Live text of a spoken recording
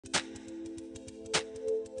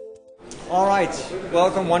All right,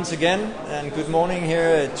 welcome once again and good morning here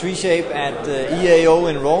at 3Shape at EAO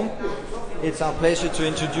in Rome. It's our pleasure to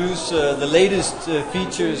introduce the latest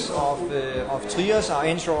features of TRIOS, our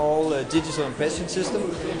intraoral digital impression system.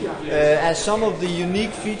 As some of the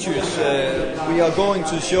unique features, we are going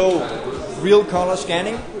to show real color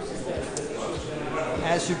scanning.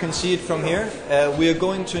 As you can see it from here, we are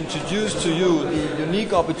going to introduce to you the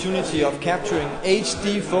unique opportunity of capturing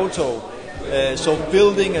HD photo. So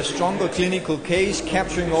building a stronger clinical case,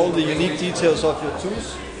 capturing all the unique details of your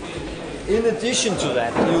tooth. In addition to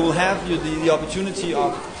that, you will have the opportunity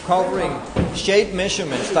of covering shape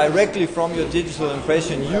measurements directly from your digital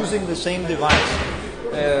impression using the same device.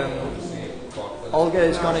 Olga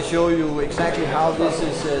is going to show you exactly how this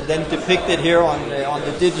is then depicted here on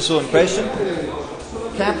the digital impression,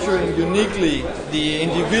 capturing uniquely the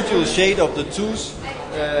individual shade of the tooth.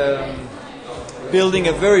 Building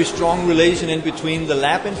a very strong relation in between the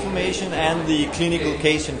lab information and the clinical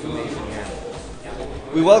case information here.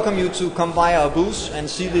 We welcome you to come by our booth and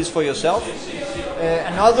see this for yourself.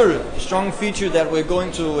 Another strong feature that we're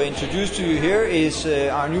going to introduce to you here is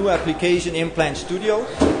our new application Implant Studio,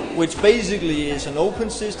 which basically is an open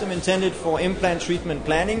system intended for implant treatment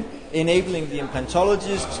planning, enabling the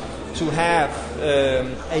implantologist to have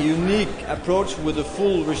a unique approach with a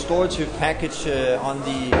full restorative package on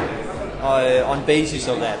basis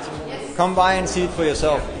of that. Come by and see it for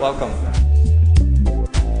yourself. Welcome.